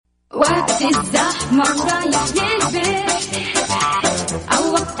وقت الزحمة ورايح للبيت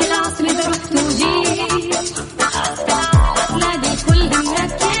أو وقت العصر إذا رحت وجيت أصلادي كل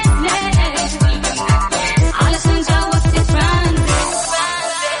مركز ليش علشان جاوبت ترانزيت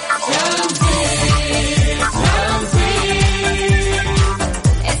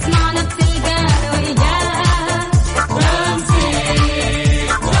اسمعنا بتلقانا وياك ترانزيت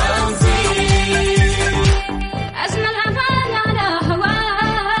أجمل أمان على هواك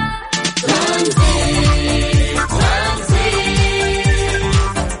ترانزيت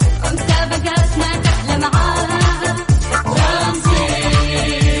ومسابقاتنا تحلى معاك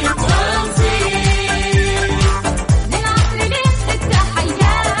ترانزيت للعصر للست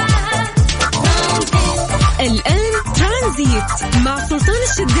تحيات الآن ترانزيت مع سلطان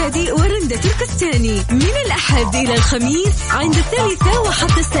الشدادي ورندة تركستاني من الأحد إلى الخميس عند 3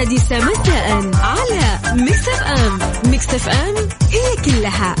 وحتى 6 مساء على ميكس اف ام. ميكس اف ام هي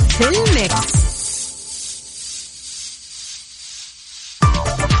كلها في الميكس.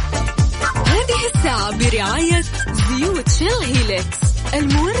 هذه الساعة برعاية زيوت شيل هيلكس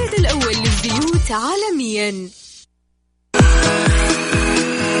المورد الأول للزيوت عالميا.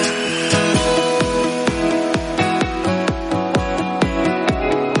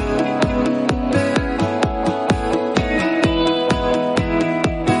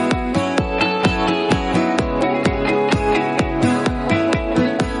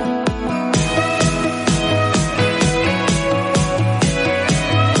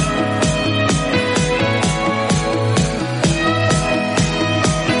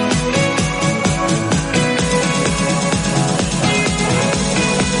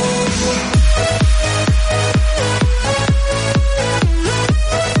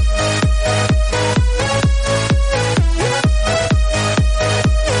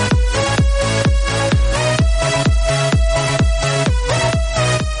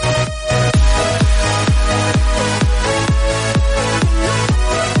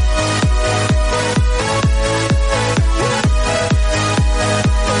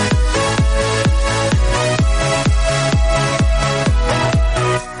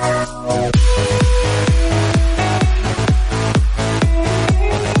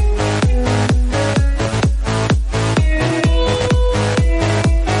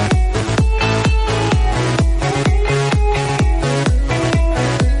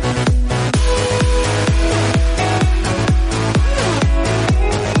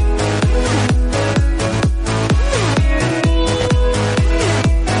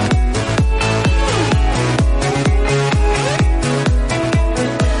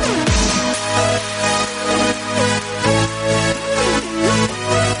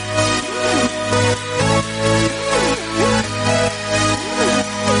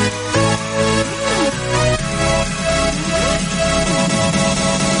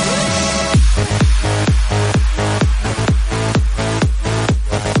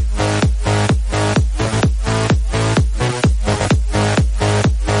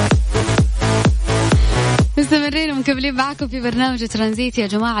 مستمرين ومكملين معاكم في برنامج ترانزيت يا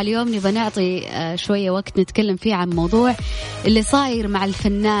جماعة. اليوم نبغى نعطي شوية وقت نتكلم فيه عن موضوع اللي صاير مع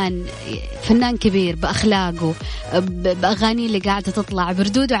الفنان، فنان كبير بأخلاقه، بأغاني اللي قاعدة تطلع،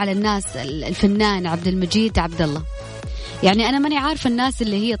 بردوده على الناس. الفنان عبد المجيد عبد الله، يعني أنا ماني عارفة الناس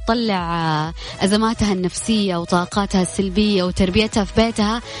اللي هي تطلع أزماتها النفسية وطاقاتها السلبية وتربيتها في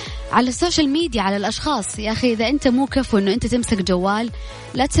بيتها على السوشيال ميديا على الأشخاص. يا أخي إذا أنت مو كفو أنه أنت تمسك جوال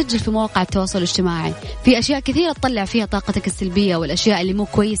لا تسجل في مواقع التواصل الاجتماعي. في أشياء كثيرة تطلع فيها طاقتك السلبية والأشياء اللي مو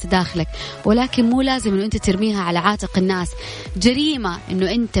كويسة داخلك، ولكن مو لازم أنه أنت ترميها على عاتق الناس. جريمة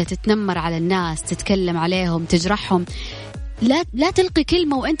أنه أنت تتنمر على الناس، تتكلم عليهم، تجرحهم. لا تلقي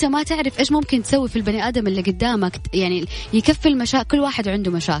كلمة وأنت ما تعرف إيش ممكن تسوي في البني آدم اللي قدامك. يعني يكفي المشاكل، كل واحد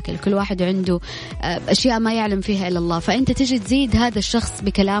عنده مشاكل، كل واحد عنده أشياء ما يعلم فيها إلا الله. فأنت تجي تزيد هذا الشخص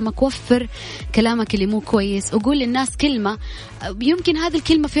بكلامك، وفر كلامك اللي مو كويس وقول للناس كلمة يمكن هذه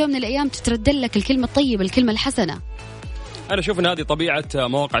الكلمة في يوم من الأيام تتردل لك، الكلمة الطيبة، الكلمة الحسنة. أنا أشوف أن هذه طبيعة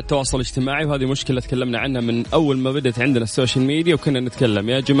مواقع التواصل الاجتماعي، وهذه مشكلة تكلمنا عنها من أول ما بدأت عندنا السوشيال ميديا. وكنا نتكلم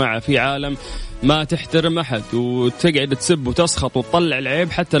يا جماعة في عالم ما تحترم أحد وتقعد تسب وتسخط وتطلع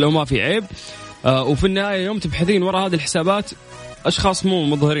العيب حتى لو ما في عيب. وفي النهاية يوم تبحثين وراء هذه الحسابات أشخاص مو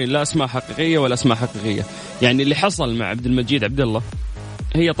مظهرين لا أسماء حقيقية ولا أسماء حقيقية. يعني اللي حصل مع عبد المجيد عبد الله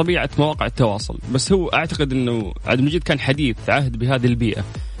هي طبيعة مواقع التواصل. بس هو أعتقد أنه عبد المجيد كان حديث عهد بهذه البيئة،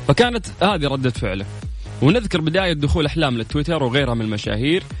 فكانت هذه ردة فعله. ونذكر بداية دخول أحلام للتويتر وغيرها من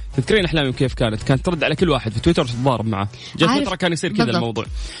المشاهير تذكرين أحلامي كيف كانت ترد على كل واحد في تويتر وتتضارب معه. جت فترة كان يصير كذا الموضوع.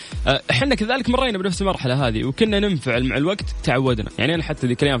 احنا كذلك مرينا بنفس المرحلة هذه وكنا ننفعل مع الوقت، تعودنا. يعني أنا حتى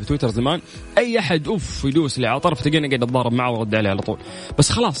ذيك الأيام في تويتر زمان أي أحد يدوس لي على طرف تلقيني قاعد أتضارب معه ورد عليه على طول. بس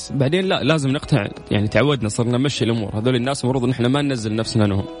خلاص بعدين لا، لازم نقطع، يعني تعودنا، صرنا نمشي الأمور. هذول الناس المفروض إن احنا ما ننزل نفسنا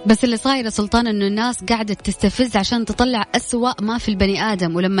لهم. بس اللي صاير سلطان إنه الناس قاعدة تستفز عشان تطلع أسوأ ما في البني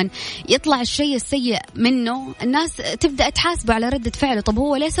آدم، ولما يطلع الشيء السيء منه الناس تبدأ تحاسبه على ردة فعله. طب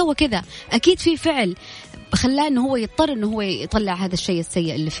هو ليه سوى كذا؟ أكيد في فعل خلاه إنه هو يضطر إنه هو يطلع هذا الشيء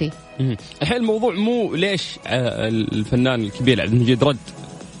السيء اللي فيه. الحين الموضوع مو ليش الفنان الكبير عبد المجيد رد،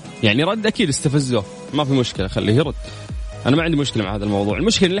 يعني رد أكيد استفزوه، ما في مشكلة خليه يرد، أنا ما عندي مشكلة مع هذا الموضوع.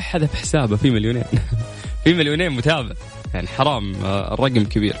 المشكلة اللي حذف حسابه في مليونين في مليونين متابع، يعني حرام، الرقم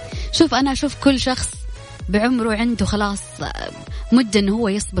كبير. شوف أنا أشوف كل شخص بعمره عنده خلاص مدة إنه هو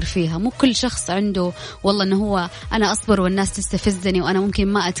يصبر فيها. مو كل شخص عنده والله إنه هو أنا أصبر والناس تستفزني وأنا ممكن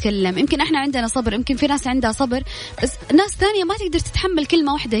ما أتكلم. يمكن إحنا عندنا صبر، يمكن في ناس عندها صبر، بس ناس ثانية ما تقدر تتحمل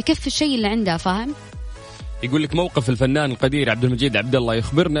كلمة واحدة يكفي الشيء اللي عندها، فاهم؟ يقول لك موقف الفنان القدير عبد المجيد عبد الله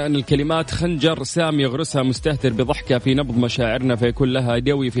يخبرنا أن الكلمات خنجر سام يغرسها مستهتر بضحكة في نبض مشاعرنا فيكون لها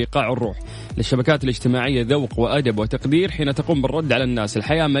دوي في قاع الروح. للشبكات الاجتماعية ذوق وأدب وتقدير حين تقوم بالرد على الناس.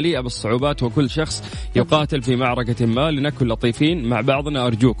 الحياة مليئة بالصعوبات وكل شخص يقاتل في معركة ما، لنكن لطيفين مع بعضنا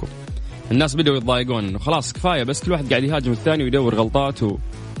أرجوكم. الناس بدأوا يتضايقون إنه خلاص كفاية، بس كل واحد قاعد يهاجم الثاني ويدور غلطات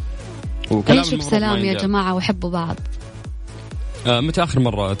وكلام. عيشوا بسلام يا جماعة وحبوا بعض. متى آخر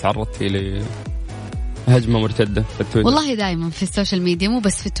مرة تعرضتي هجمة مرتدة في التويتر؟ والله دائما في السوشيال ميديا، مو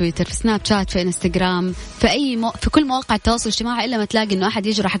بس في تويتر، في سناب شات، في انستغرام، في في كل مواقع التواصل الاجتماعي، إلا ما تلاقي إنه أحد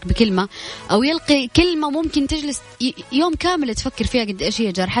يجرحك بكلمة أو يلقي كلمة ممكن تجلس يوم كامل تفكر فيها قد إيش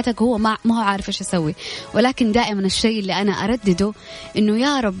هي جرحتك وهو ما هو عارف إيش يسوي. ولكن دائما الشيء اللي أنا أردده إنه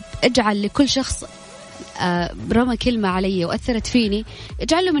يا رب اجعل لكل شخص رمى كلمة علي وأثرت فيني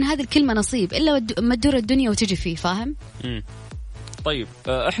اجعل له من هذه الكلمة نصيب، إلا ما تدور الدنيا وتجي فيه، فاهم؟ طيب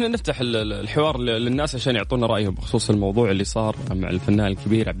احنا نفتح الحوار للناس عشان يعطونا رأيهم بخصوص الموضوع اللي صار مع الفنان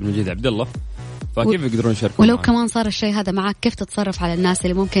الكبير عبد المجيد عبد الله، فكيف يقدرون يشاركون ولو معنا؟ كمان صار الشيء هذا معك كيف تتصرف على الناس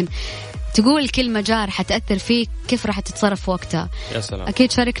اللي ممكن تقول كلمة جارحة تأثر فيك، كيف راح تتصرف وقتها؟ يا سلام.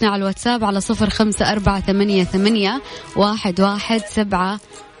 أكيد شاركنا على الواتساب على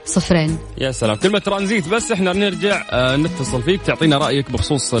 0548811700. يا سلام، كلمة ترانزيت بس احنا نرجع نتصل فيك تعطينا رأيك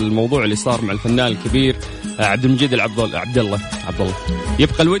بخصوص الموضوع اللي صار مع الفنان الكبير عبد المجيد عبد الله.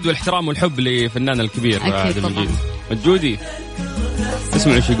 يبقى الود والاحترام والحب لفنان الكبير عبد المجيد. الجودي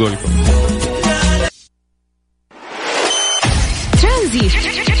اسمعوا ايش يقول لكم. ترانزيت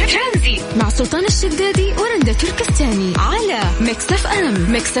مع سلطان الشدادي ورندا تركستاني على ميكس اف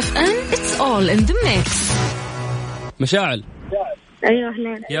ام. ميكس اف ام it's all in the mix. مشاعل. ايوه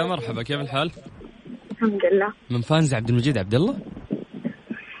اهلا. يا مرحبا، كيف الحال؟ الحمد لله. من فانز عبد المجيد عبد الله؟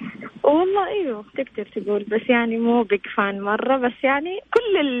 والله ايوه تقدر تقول، بس يعني مو بيج فان مره، بس يعني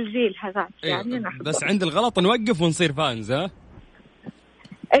كل الجيل هذا يعني أيوة. بس عند الغلط نوقف ونصير فانز، ها؟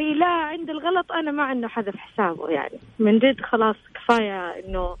 اي لا، عند الغلط انا مع انه حذف حسابه، يعني من جد خلاص كفايه،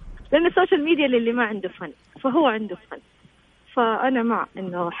 انه لان السوشيال ميديا للي ما عنده فن فهو عنده فن، فانا مع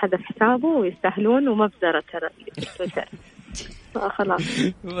انه حذف حسابه ويستاهلون ومبذره ترى تويتر. خلاص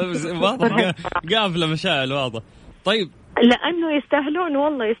واضح قافله مشاعل واضح. طيب لانه يستاهلون،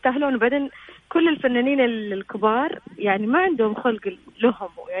 والله يستاهلون. بعدين كل الفنانين الكبار يعني ما عندهم خلق لهم،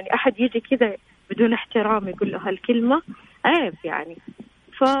 يعني احد يجي كذا بدون احترام يقول له هالكلمه عيب يعني.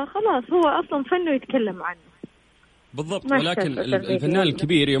 فخلاص هو اصلا فنه يتكلم عنه بالضبط. ولكن الفنان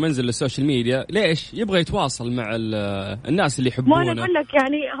الكبير يوم ينزل للسوشيال ميديا ليش يبغى يتواصل مع الناس اللي يحبونه؟ ما انا اقول لك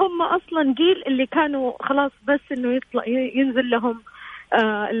يعني هم اصلا جيل اللي كانوا خلاص بس انه يطلع ينزل لهم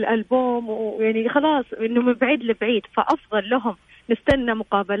الالبوم، ويعني خلاص انه من بعيد لبعيد، فافضل لهم نستنى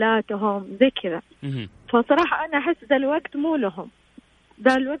مقابلاتهم زي كذا. فصراحه انا احس ذا الوقت مو لهم،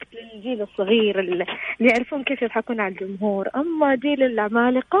 ذا الوقت للجيل الصغير اللي يعرفون كيف يضحكون على الجمهور. اما جيل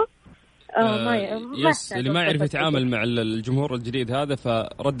العمالقه يس اللي ما يعرف يتعامل مع الجمهور الجديد هذا،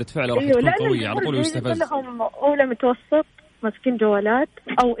 فردة فعله راح تكون قوية على طول ويستفز. لهم أولى متوسط ماسكين جوالات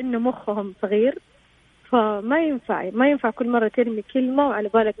أو إنه مخهم صغير، فما ينفع كل مرة ترمي كلمة وعلى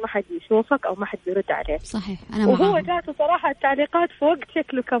بالك ما حد يشوفك أو ما حد يرد عليك. صحيح. أنا وهو جاته صراحة التعليقات في وقت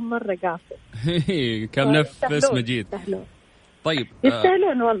شكله كم مرة قاصر. كم نفس مجيد. طيب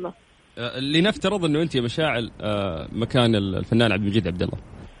يستاهلون والله. لنفترض إنه أنت يا مشاعل مكان الفنان عبد المجيد عبد الله،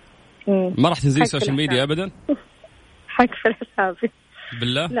 ما راح تنزلي السوشيال ميديا أبدا؟ حق في الحساب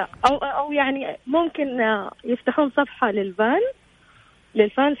بالله؟ لا، أو يعني ممكن يفتحون صفحة للفانز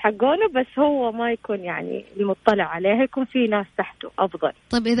حقونه، بس هو ما يكون يعني المطلع عليها، يكون في ناس تحته أفضل.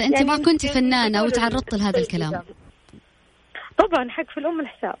 طيب إذا أنت يعني ما كنت فنانة وتعرضت لهذا الكلام، طبعا حق في الأم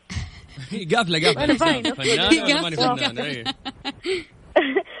الحساب. قافلة أنا باينة. فنانة ولا ماني فنانة؟ إيه.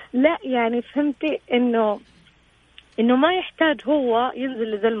 لا يعني فهمتي إنه ما يحتاج هو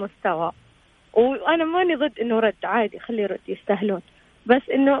ينزل لذا المستوى، وأنا ماني ضد إنه رد، عادي خليه يرد يستاهلون، بس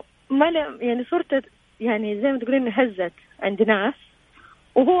إنه ما يعني صورته يعني زي ما تقولين هزت عند ناس،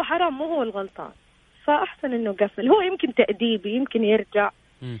 وهو حرام مو هو الغلطان، فأحسن إنه قفل. هو يمكن تأديبي يمكن يرجع،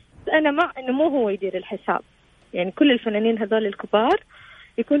 أنا مع إنه مو هو يدير الحساب. يعني كل الفنانين هذول الكبار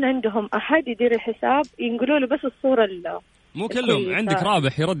يكون عندهم أحد يدير الحساب، ينقلوا له بس الصورة مو كلهم، عندك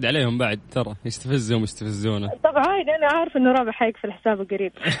رابح يرد عليهم بعد، ترى يستفزونه. طبعا أنا عارف إنه رابح حيقفل الحساب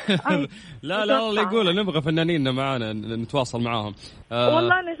قريب. لا الله يقول نبغى فنانين معانا نتواصل معاهم.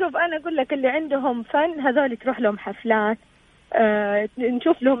 والله أنا شوف، أنا أقول لك اللي عندهم فن هذول تروح لهم حفلات،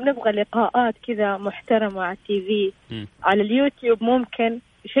 نشوف لهم، نبغى لقاءات كذا محترمة على التي في، على اليوتيوب ممكن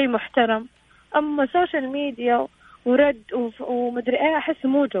شيء محترم. أما سوشيال ميديا ورد ومدري ايه، أحس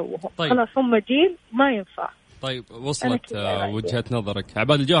مو جوهم. طيب. خلاص هم جيل ما ينفع. طيب وصلت وجهة نظرك.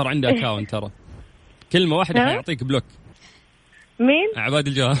 عباد الجوهر عنده أكاونت ترى، كلمة واحدة حيعطيك بلوك. مين؟ عباد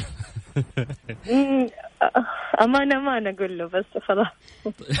الجوهر. أمانة ما نقول له بس خلاص.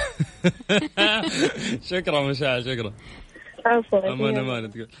 شكرا مشاعر، شكرا. أمانة ما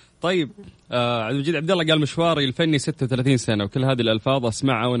تقول. طيب عبد المجيد عبد الله قال مشواري الفني 36 سنة، وكل هذه الألفاظ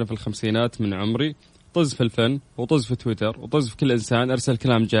أسمعها وأنا في الخمسينات من عمري. طز في الفن وطز في تويتر وطز في كل إنسان أرسل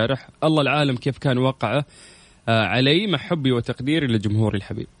كلام جارح. الله العالم كيف كان وقعه علي مع حبي وتقديري لجمهوري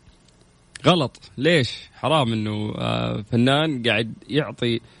الحبيب. غلط. ليش؟ حرام إنه فنان قاعد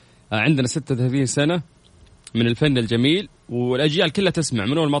يعطي عندنا 36 سنة من الفن الجميل، والأجيال كلها تسمع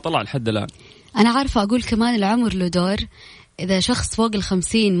من أول ما طلع لحد الآن. أنا عارفة أقول كمان العمر له دور. إذا شخص فوق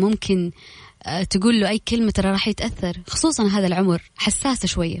 50 ممكن تقول له أي كلمة ترى راح يتأثر، خصوصا هذا العمر حساسة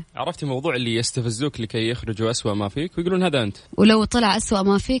شوية. عرفتي موضوع اللي يستفزوك لكي يخرجوا أسوأ ما فيك ويقولون هذا أنت، ولو طلع أسوأ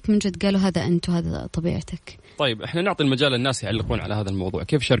ما فيك من جد قالوا هذا أنت وهذا طبيعتك. طيب احنا نعطي المجال للناس يعلقون على هذا الموضوع.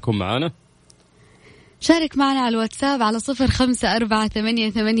 كيف شاركون معنا؟ شارك معنا على الواتساب على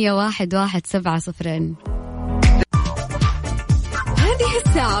 0548811700. هذه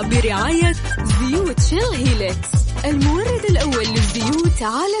الساعة برعاية زيوت شيل هيلكس، المورد الأول للزيوت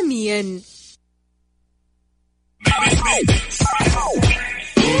عالميا.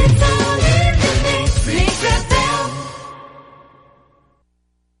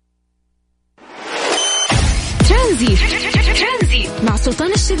 ترانزيت مع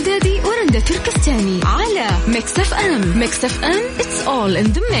سلطان الشدادي ورندا تركستاني على ميكس اف ام. ميكس اف ام it's all in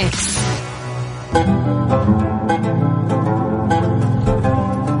the mix.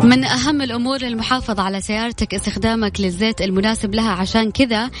 من أهم الأمور المحافظة على سيارتك استخدامك للزيت المناسب لها، عشان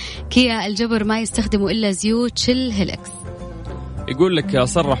كذا كيا الجبر ما يستخدموا إلا زيوت شيل هيلكس. يقول لك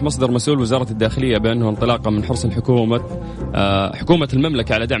صرح مصدر مسؤول وزارة الداخلية بأنه انطلاقا من حرص حكومة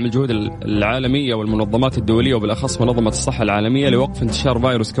المملكة على دعم الجهود العالمية والمنظمات الدولية وبالأخص منظمة الصحة العالمية لوقف انتشار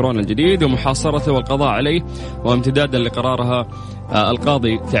فيروس كورونا الجديد ومحاصرته والقضاء عليه، وامتدادا لقرارها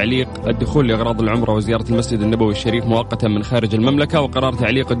القاضي تعليق الدخول لأغراض العمرة وزيارة المسجد النبوي الشريف مؤقتا من خارج المملكة، وقرار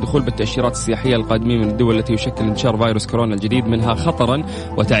تعليق الدخول بالتأشيرات السياحية القادمين من الدول التي يشكل انتشار فيروس كورونا الجديد منها خطرا،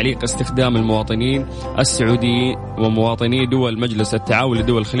 وتعليق استخدام المواطنين السعوديين ومواطني دول مجلس التعاون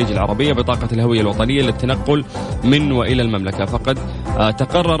لدول الخليج العربية بطاقة الهوية الوطنية للتنقل من وإلى المملكة. فقد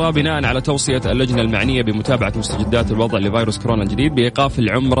تقرر بناء على توصية اللجنة المعنية بمتابعة مستجدات الوضع لفيروس كورونا الجديد بإيقاف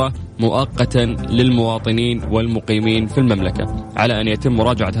العمرة مؤقتا للمواطنين والمقيمين في المملكة، على أن يتم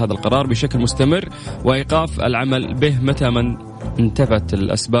مراجعة هذا القرار بشكل مستمر وإيقاف العمل به متى من انتفت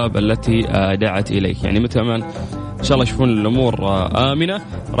الأسباب التي دعت إليه. يعني متى من إن شاء الله يشوفون الأمور آمنة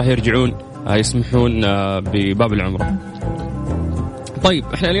راح يرجعون يسمحون بباب العمرة. طيب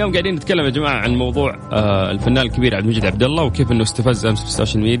احنا اليوم قاعدين نتكلم يا جماعة عن موضوع الفنان الكبير عبد المجيد عبد الله، وكيف انه استفز امس في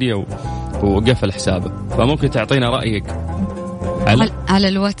السوشيال ميديا وقفل حسابه. فممكن تعطينا رأيك على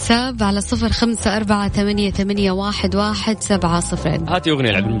الواتساب على 0548811700. هاتي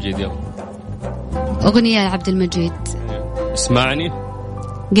أغنية لعبد المجيد، يلا أغنية لعبد المجيد. اسمعني.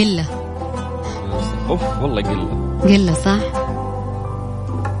 قلة. أوف والله قلة صح.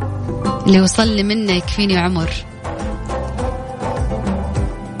 اللي وصل لي منه يكفيني عمر.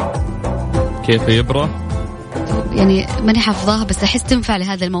 كيف يبرى يعني ماني حافظاها، بس أحس تنفع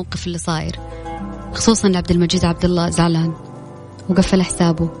لهذا الموقف اللي صاير، خصوصا لعبد المجيد عبد الله زعلان وقفل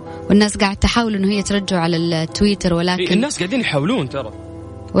حسابه، والناس قاعد تحاول إنه هي ترجع على التويتر، ولكن الناس قاعدين يحاولون ترى،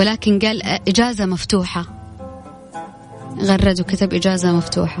 ولكن قال إجازة مفتوحة، غرد وكتب إجازة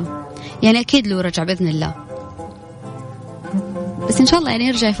مفتوحة. يعني أكيد له رجع بإذن الله، بس إن شاء الله يعني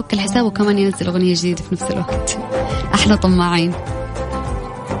يرجع يفك الحساب وكمان ينزل أغنية جديدة في نفس الوقت. احنا طماعين.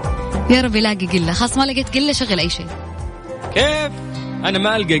 يا رب يلاقي قلة. خاص ما لقيت قلة شغل أي شيء. كيف أنا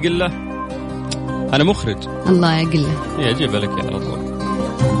ما ألقى قلة؟ أنا مخرج. الله يا قلة. أجيب لك على طول.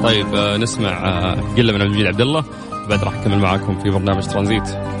 طيب نسمع قلة من عبد المجيد عبد الله، بعد راح أكمل معاكم في برنامج ترانزيت.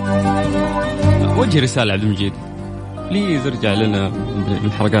 وجه رسالة عبد المجيد، بليز ارجع لنا من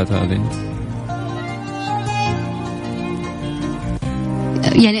الحركات هذه.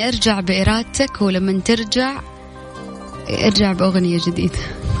 يعني ارجع بإرادتك، ولما ترجع ارجع بأغنية جديدة.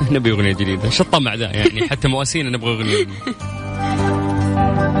 نبي أغنية جديدة، شطة ذا يعني، حتى مواسينا نبغى أغنية.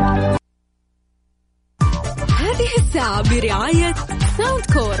 هذه الساعة برعاية ساوند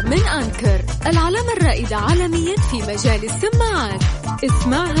كور من أنكر، العلامة الرائدة عالميا في مجال السماعات.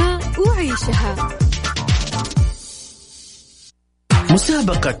 اسمعها وعيشها.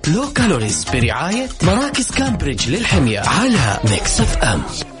 مسابقة لو كالوريز برعاية مراكز كامبريدج للحمية على ميكس اف ام.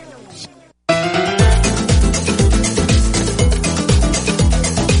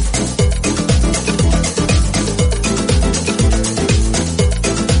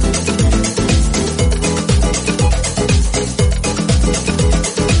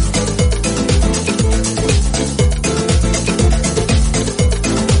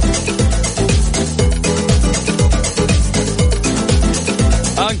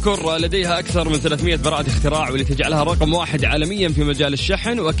 أنكر لديها أكثر من 300 براءة اختراع، واللي تجعلها رقم 1 عالميا في مجال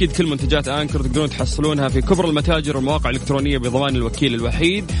الشحن. وأكيد كل منتجات أنكر تقدرون تحصلونها في كبرى المتاجر والمواقع الإلكترونية بضمان الوكيل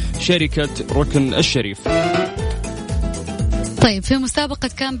الوحيد شركة ركن الشريف. طيب في مسابقة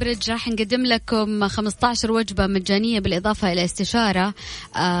كامبريدج راح نقدم لكم 15 وجبة مجانية بالإضافة إلى استشارة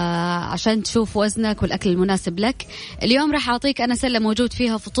عشان تشوف وزنك والأكل المناسب لك. اليوم راح أعطيك أنا سلة موجود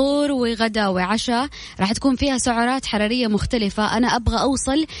فيها فطور وغدا وعشاء، راح تكون فيها سعرات حرارية مختلفة. أنا أبغى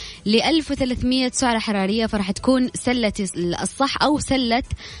أوصل ل 1300 سعرة حرارية، فراح تكون سلة الصح أو سلة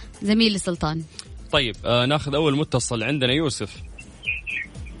زميلي سلطان. طيب ناخذ أول متصل، عندنا يوسف.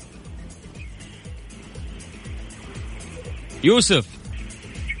 يوسف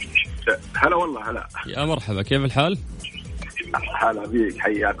هلا والله. هلا يا مرحبا، كيف الحال؟ هلا بيك،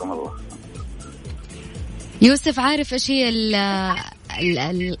 حياكم الله. يوسف عارف إيش هي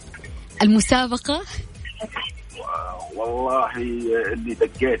المسابقة؟ والله اللي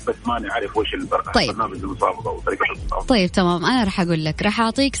دقيت بس ماني عارف وش برنامج المسابقة وطريقة المسابقة. طيب تمام، أنا راح أقول لك. راح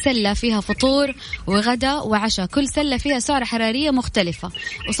أعطيك سلة فيها فطور وغدا وعشاء، كل سلة فيها سعرة حرارية مختلفة،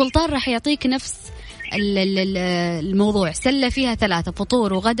 وسلطان راح يعطيك نفس الموضوع. سلة فيها 3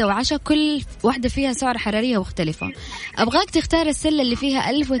 فطور وغدا وعشاء، كل واحدة فيها سعر حرارية مختلفة. أبغاك تختار السلة اللي فيها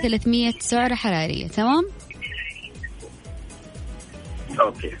 1300 سعر حرارية. تمام؟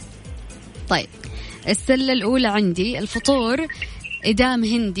 أوكي. طيب السلة الأولى عندي الفطور إدام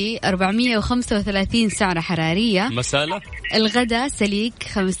هندي 435 سعرة حرارية. مسالة. الغدا سليك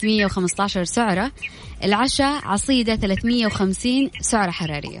 515 سعرة. العشاء عصيدة 350 سعرة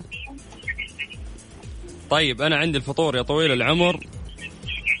حرارية. طيب أنا عندي الفطور يا طويل العمر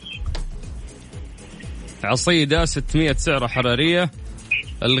عصيدة 600 سعرة حرارية.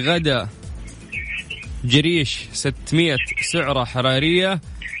 الغدا جريش 600 سعرة حرارية.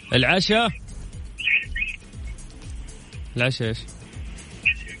 العشاء إيش؟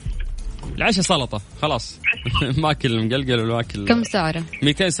 العشاء سلطة خلاص. ما أكل مقلقل ولا أكل. كم سعرة؟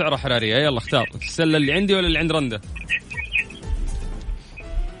 200 سعرة حرارية. يلا اختار السلة اللي عندي ولا اللي عند رندة؟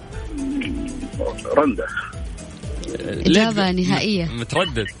 رندة. إجابة نهائية.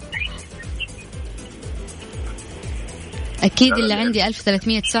 متردد. أكيد اللي عندي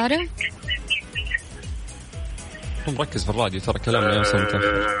 1300 سعرة. مركز في الراديو ترى كلامنا يوصل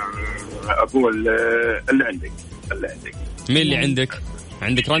متأخر. أقول اللي عندك. مين اللي عندك؟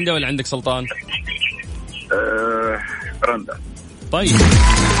 عندك رندة ولا عندك سلطان؟ رندة. طيب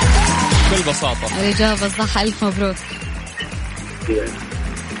بكل بساطة الإجابة صح، ألف مبروك.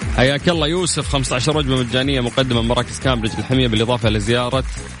 حياك الله يوسف. 15 وجبة مجانية مقدمة من مراكز كامبريدج للحمية، بالإضافة لزيارة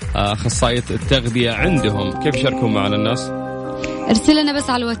أخصائية التغذية عندهم. كيف يشاركون معنا الناس؟ ارسل لنا بس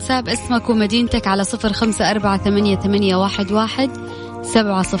على الواتساب اسمك ومدينتك على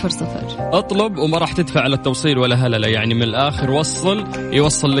 0548811700. اطلب وما راح تدفع على التوصيل ولا هللة، يعني من الآخر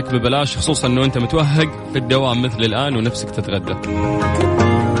يوصل لك ببلاش، خصوصا أنه أنت متوهق في الدوام مثل الآن ونفسك تتغدى.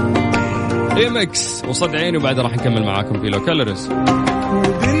 ريمكس وصد عيني، وبعد راح نكمل معاكم في لو كالوريز.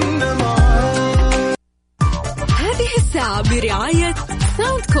 هذه الساعة برعاية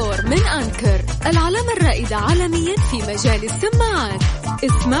ساوند كور من أنكر، العلامة الرائدة عالميا في مجال السماعات.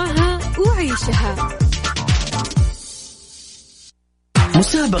 اسمعها وعيشها.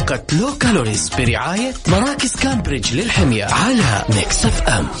 مسابقة لو كالوريز برعاية مراكز كامبريدج للحمية على ميكس اف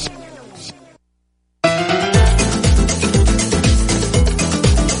ام.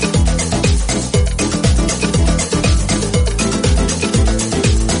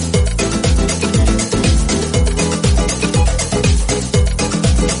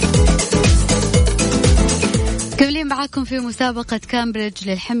 معاكم في مسابقة كامبريدج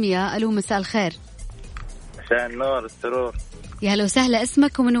للحمية. ألو مساء الخير. مساء النور السرور. يا هلا وسهلا،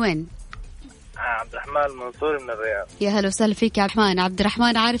 اسمك ومن وين؟ عبد الرحمن المنصوري من الرياض. يا هلا وسهلا فيك يا عبد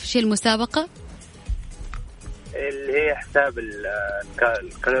الرحمن. عارف شيء المسابقة؟ اللي هي حساب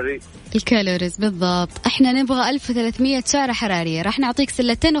الكالوريز بالضبط. احنا نبغى 1300 سعرة حرارية، راح نعطيك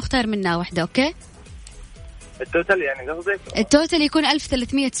سلتين واختار منها واحدة. اوكي التوتال يعني قصدك؟ التوتال يكون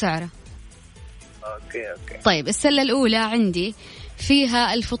 1300 سعرة. اوكي. طيب السلة الأولى عندي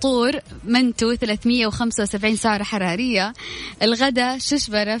فيها الفطور منتو 375 سعرة حرارية، الغداء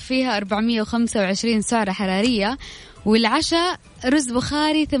ششبرة فيها 425 سعرة حرارية، والعشاء رز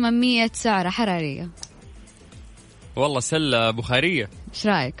بخاري 800 سعرة حرارية. والله سلة بخارية. ايش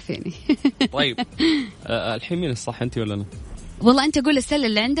رايك فيني؟ طيب الحين مين الصح، انت ولا انا؟ والله انت قول السلة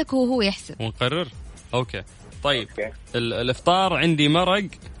اللي عندك وهو يحسب ونقرر. اوكي طيب الافطار عندي مرق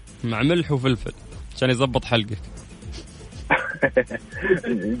مع ملح وفلفل عشان يضبط حلقك.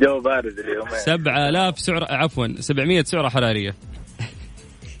 جو بارد اليوم. 7000 سعرة، عفوا 700 سعرة حرارية.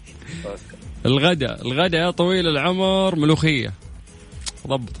 الغداء يا طويل العمر ملوخية.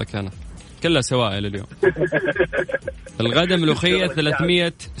 ضبطك أنا كلها سوائل اليوم. الغداء ملوخية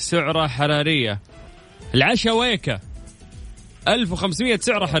 300 سعرة حرارية. العشاء ويكة 1500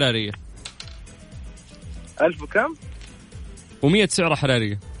 سعرة حرارية. 1000 وكم؟ و100 سعرة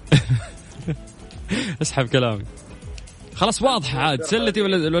حرارية. اسحب كلامي خلاص واضح. عاد سلتي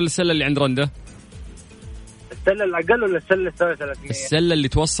ولا السلة اللي عند رندة؟ السلة الأقل ولا السلة تساوي 300؟ السلة اللي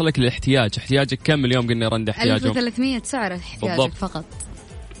توصلك للاحتياج. احتياجك كم اليوم قلنا رندة؟ احتياجه 1300 سعرة احتياجك بالضبط. فقط.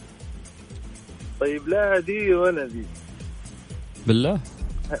 طيب لا دي ولا دي بالله.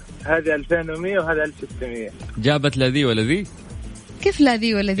 هذه 2100 وهذا 1600. جابت لا ذي ولا ذي؟ كيف لا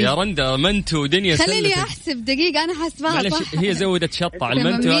ذي ولا ذي يا رندة؟ منتو دنيا. خليني أحسب دقيقة أنا حاسبها صح. هي زودت شطة على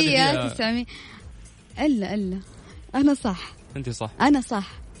المنتو هذه 900. إلا أنا صح. أنت صح. أنا صح.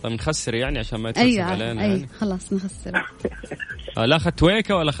 طيب نخسر يعني عشان ما يتحسب علينا يعني. خلاص نخسر. لا أخذت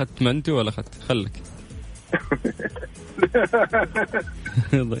ويكة ولا أخذت منتو ولا أخذت خلك.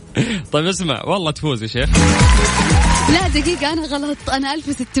 طيب اسمع والله تفوز يا شيخ. لا دقيقة أنا غلط، أنا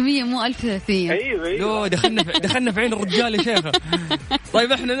 1600 مو 1300. أيوة. دخلنا في عين الرجال يا شيخ.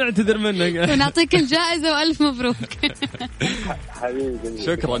 طيب احنا نعتذر منك ونعطيك الجائزة وألف مبروك. حبيبي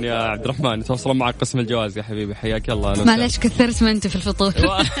شكرا يا عبد الرحمن. تواصلوا معك قسم الجواز يا حبيبي. حياك الله. معلش كثرت منت في الفطور.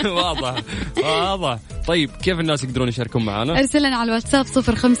 واضح. طيب كيف الناس يقدرون يشاركون معنا؟ ارسل لنا على الواتساب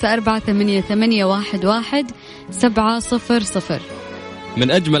 0548811700.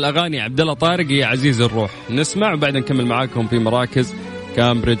 من أجمل أغاني عبد الله طارق يا عزيز الروح. نسمع وبعدين نكمل معاكم في مراكز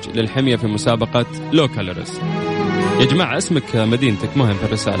كامبريدج للحمية في مسابقة لو كالوريز. يا جماعة اسمك مدينتك مهم في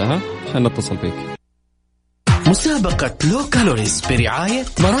الرسالة عشان نتصل فيك. مسابقة لو كالوريز برعاية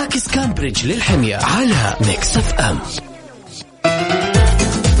مراكز كامبريدج للحمية على ميكس اف ام.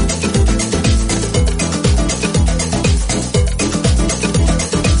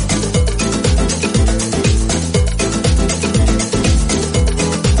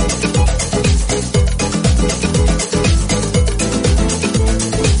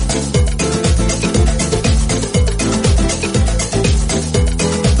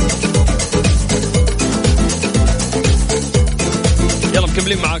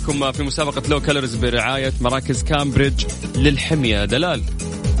 معاكم في مسابقة لو كالوريز برعاية مراكز كامبريدج للحمية. دلال.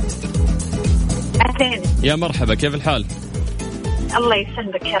 أهلين. يا مرحبا، كيف الحال؟ الله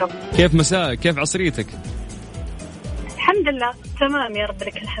يسلمك يا رب. كيف مساء، كيف عصريتك؟ الحمد لله تمام يا رب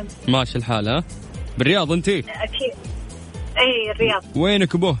لك الحمد. ماشي الحال. ها بالرياض انتي؟ أكيد. أي الرياض.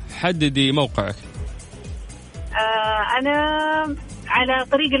 وينك أبوه؟ حددي موقعك. أنا على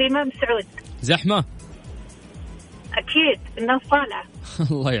طريق الإمام سعود. زحمة؟ أكيد الناس طالعة.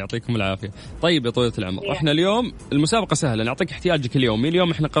 الله يعطيكم العافية. طيب يا طويلة العمر، احنا اليوم المسابقة سهلة. نعطيك احتياجك اليومي.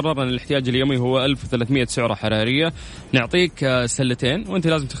 اليوم احنا قررنا ان الاحتياج اليومي هو 1300 سعرة حرارية. نعطيك سلتين وانت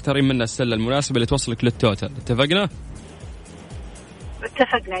لازم تختارين منها السلة المناسبة اللي توصلك للتوتال. اتفقنا؟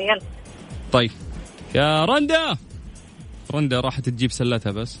 اتفقنا. يلا. طيب يا رندا راحت تجيب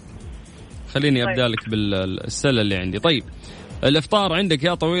سلتها، بس خليني أبدأ لك بالسلة اللي عندي. طيب الإفطار عندك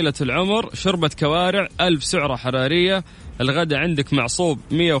يا طويلة العمر شوربة كوارع 1000 سعرة حرارية. الغداء عندك معصوب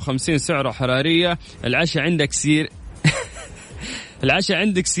 150 سعرة حرارية. العشاء عندك العشاء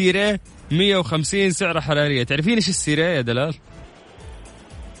عندك سيرة 150 سعرة حرارية. تعرفين إيش السيرة يا دلال؟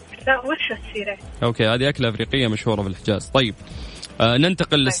 لا وش السيرة؟ أوكي هذه أكلة أفريقية مشهورة في الحجاز. طيب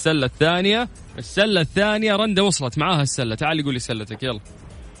ننتقل للسلة الثانية. السلة الثانية رندة وصلت معاها السلة. تعالي قولي سلتك يلا.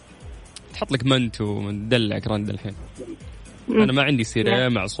 تحط لك منتو وندلعك رندة الحين. أنا ما عندي سيرة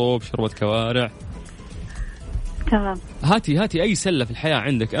معصوب شوربة كوارع. تمام. هاتي أي سلة في الحياة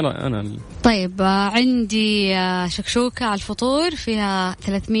عندك. أنا طيب عندي شكشوكة على الفطور فيها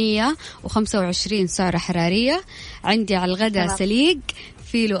 325 سعرة حرارية. عندي على الغداء سليق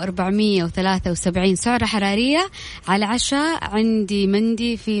فيه 473 سعرة حرارية. على العشاء عندي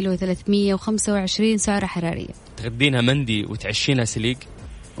مندي فيه 325 سعرة حرارية. تغدينها مندي وتعشينها سليق؟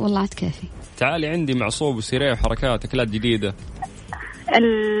 والله عاد كافي. تعالي عندي معصوب وسيريه وحركات أكلات جديدة.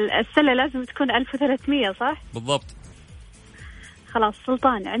 السلة لازم تكون 1300 صح؟ بالضبط. خلاص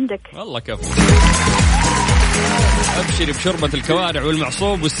سلطان عندك. والله كفو. أبشري بشربة الكوارع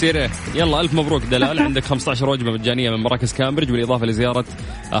والمعصوب والسيريه. يلا ألف مبروك دلال، عندك 15 وجبة مجانية من مراكز كامبريدج بالإضافة لزيارة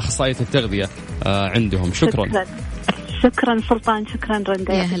أخصائية التغذية عندهم. شكرا. شكرا سلطان، شكرا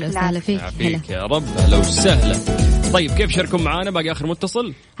رندا. يا هلا وسهلا فيك. فيك يا رب، هلا وسهلا. طيب كيف شاركون معانا؟ باقي آخر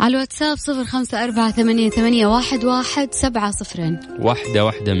متصل على الواتساب 0548811700.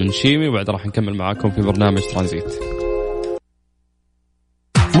 واحدة من شيمي وبعد راح نكمل معاكم في برنامج ترانزيت.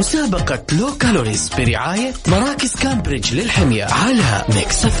 مسابقة لو كالوريز برعاية مراكز كامبريدج للحمية على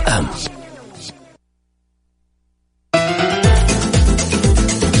ميكس اف ام.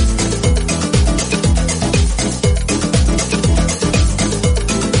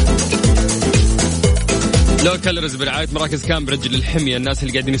 لو كالوريز برعاية مراكز كامبريدج للحمية. الناس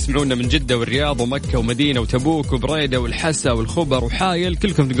اللي قاعدين يسمعونا من جدة والرياض ومكة ومدينة وتبوك وبريدة والحسا والخبر وحايل،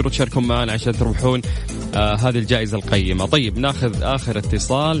 كلكم تقدروا تشاركون معنا عشان تربحون هذه الجائزة القيمة. طيب ناخذ آخر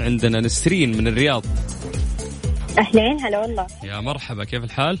اتصال. عندنا نسرين من الرياض. أهلين، هلا والله. يا مرحبا، كيف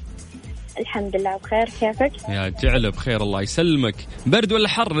الحال؟ الحمد لله بخير، كيفك؟ يا جعل بخير الله يسلمك. برد ولا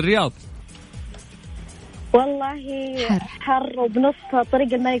حر الرياض؟ والله حر وبنص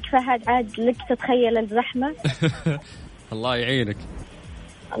طريق الملك فهد، عاد لك تتخيل الزحمة. الله يعينك.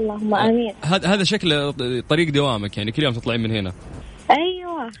 اللهم آمين. هذا شكل طريق دوامك يعني، كل يوم تطلعين من هنا؟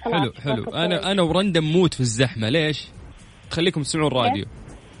 أيوة خلاص. حلو. أنا ورندا موت في الزحمة. ليش؟ تخليكم تسمعون الراديو.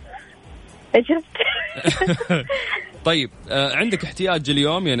 طيب عندك احتياج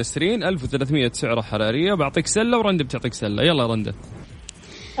اليوم يا نسرين 1300 سعرة حرارية. بعطيك سلة ورندا بتعطيك سلة. يلا رندا.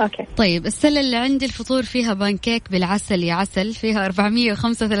 أوكي. طيب السلة اللي عندي الفطور فيها بانكيك بالعسل يا عسل، فيها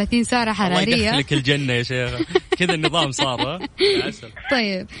 435 سعرة حرارية. الله يدخلك الجنة يا شيخ. كذا النظام صار عسل.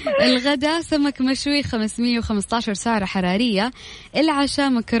 طيب الغداء سمك مشوي 515 سعرة حرارية. العشاء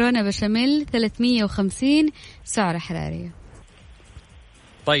مكرونة بشاميل 350 سعرة حرارية.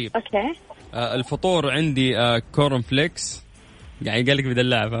 طيب أوكي. الفطور عندي كورن فليكس، يعني قال لك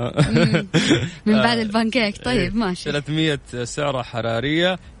بدلع من بعد البانكيك. طيب ماشي. 300 سعرة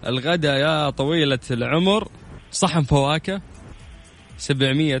حرارية. الغداء يا طويلة العمر صحن فواكه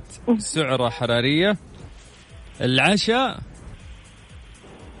 700 سعرة حرارية. العشاء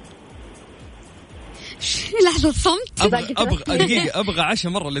لحظة صمت. أبغى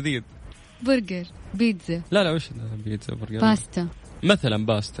عشاء مرة لذيذ. برجر، بيتزا. لا وش بيتزا برجر؟ باستا مثلا،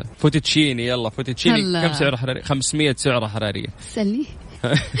 باستا، فوتوتشيني. يلا فوتوتشيني كم سعره حراري؟ 500 سعره حرارية. سلي.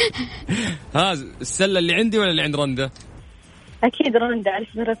 ها السلة اللي عندي ولا اللي عند رندا؟ أكيد رندا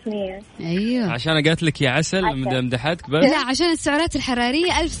 1300. أيوه عشان قالت لك يا عسل مدحتك بس. لا عشان السعرات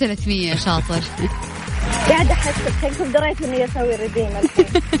الحرارية 1300. شاطر. قاعدة أحسب كيف دريت إني أسوي ريديم.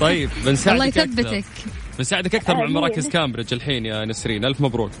 طيب بنساعدك. الله يثبتك. بنساعدك أكثر مع مراكز كامبريدج الحين يا نسرين. ألف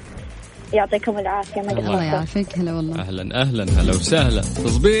مبروك. يعطيكم العافية. الله يعافيك. هلا والله. أهلا هلا وسهلا.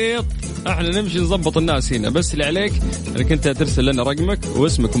 تظبيط. احنا نمشي نظبط الناس هنا، بس اللي عليك انك انت ترسل لنا رقمك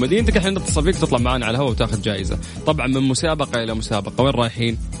واسمك ومدينتك، احنا نتصل فيك تطلع معنا على الهواء وتاخذ جائزة. طبعا من مسابقة إلى مسابقة. وين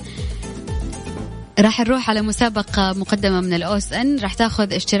رايحين؟ راح نروح على مسابقة مقدمة من الOSN، راح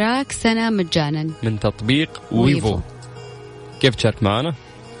تاخذ اشتراك سنة مجانا من تطبيق ويفو. كيف تشارك معنا؟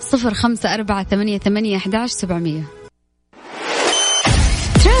 0548811700.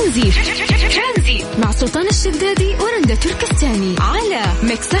 ترانزيت مع سلطان الشدادي ورندا تركستاني على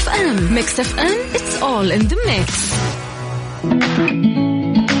ميكس اف ام. ميكس اف ام it's all in the mix.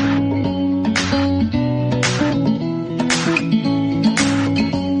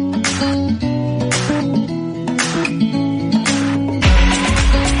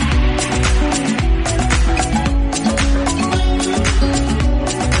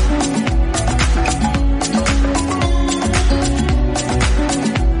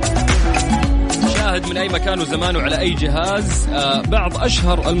 من أي مكان وزمان وعلى أي جهاز بعض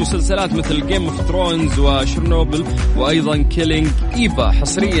أشهر المسلسلات مثل جيم اوف ثرونز وشيرنوبل وأيضا كيلينج إيفا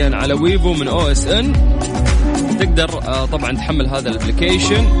حصريا على ويفو من OSN. تقدر طبعا تحمل هذا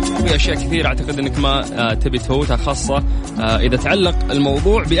الابليكيشن. في أشياء كثيرة أعتقد أنك ما تبي تفوتها، خاصة إذا تعلق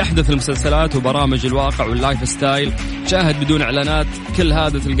الموضوع بأحدث المسلسلات وبرامج الواقع واللايف ستايل. شاهد بدون إعلانات، كل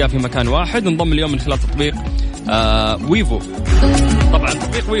هذا تلقاه في مكان واحد. انضم اليوم من خلال تطبيق ويفو. طبعا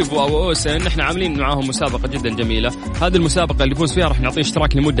تطبيق ويفو أو أو اس ان احنا عاملين معاهم مسابقة جدا جميلة. هذه المسابقة اللي يفوز فيها راح نعطيه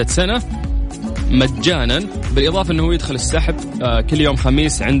اشتراك لمدة سنة مجانا، بالإضافة أنه يدخل السحب كل يوم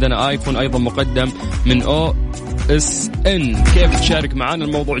خميس. عندنا آيفون أيضا مقدم من أو اس ان. كيف تشارك معنا؟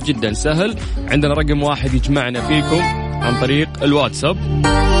 الموضوع جدا سهل، عندنا رقم واحد يجمعنا فيكم عن طريق الواتساب.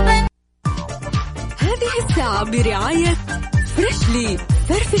 هذه الساعة برعاية فريشلي،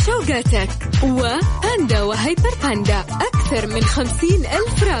 فرف شوقاتك، وباندا وهيبر باندا، أكثر من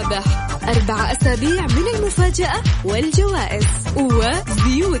 50,000 رابح، 4 أسابيع من المفاجأة والجوائز،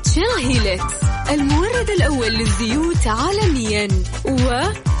 وزيوت شيل هيلكس المورد الأول للزيوت عالميا،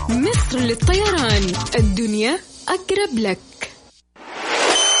 ومصر للطيران، الدنيا أقرب لك.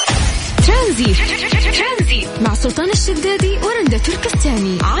 ترانزيت مع سلطان الشدادي ورندا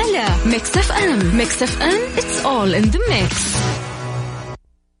تركستاني على ميكس اف ام. ميكس اف ام it's all in the mix.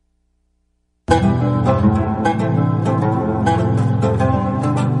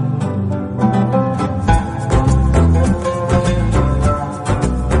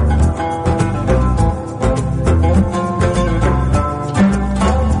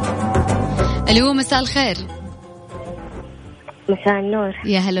 الو، مساء الخير. مساء النور.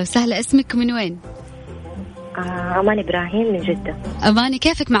 يا هلا وسهلا، اسمك من وين؟ أمان إبراهيم من جدة. أماني،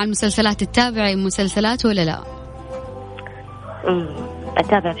 كيفك مع المسلسلات؟ تتابعي مسلسلات ولا لا؟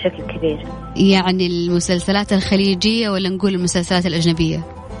 أتابع بشكل كبير. يعني المسلسلات الخليجية ولا نقول المسلسلات الأجنبية؟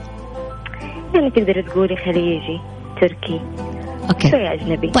 يعني تقدر تقولي خليجي، تركي، أوكي، شوية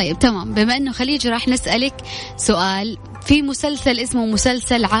أجنبي. طيب تمام، بما أنه خليجي راح نسألك سؤال. في مسلسل اسمه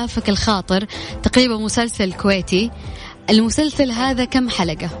مسلسل عافك الخاطر، تقريبا مسلسل كويتي. المسلسل هذا كم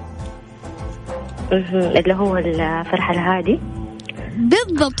حلقة؟ اللي هو الفرحة الهادي.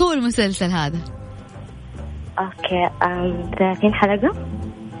 بالضبط، هو المسلسل هذا. أوكي، 30 حلقة.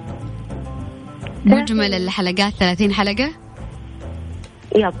 مجمل الحلقات 30 حلقة.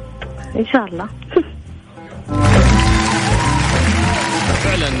 يب، إن شاء الله.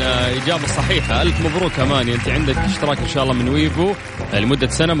 فعلا إجابة صحيحة، ألف مبروك أماني. أنت عندك اشتراك إن شاء الله من ويفو لمدة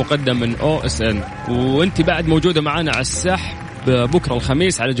سنة مقدم من أو اس ان، وأنت بعد موجودة معنا على السحب بكرة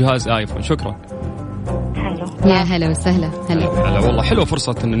الخميس على جهاز آيفون. شكرا. يا هلا وسهلا. هلا والله حلوة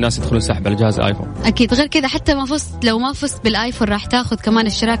فرصة إن الناس يدخلون سحب على جهاز آيفون. أكيد، غير كذا حتى لو ما فزت بالآيفون راح تاخذ كمان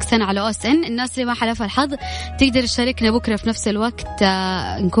اشتراك سنة على أوس إن. الناس اللي ما حلفها الحظ تقدر تشاركنا بكرة في نفس الوقت.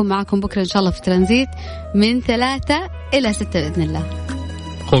 نكون معاكم بكرة إن شاء الله في ترانزيت من 3 إلى 6 بإذن الله.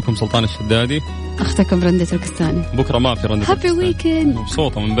 أخوكم سلطان الشدادي، أختكم رندة تركستاني. بكرة ما في رندة هابي ويكند.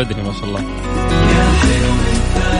 مبسوطة من بدري ما شاء الله.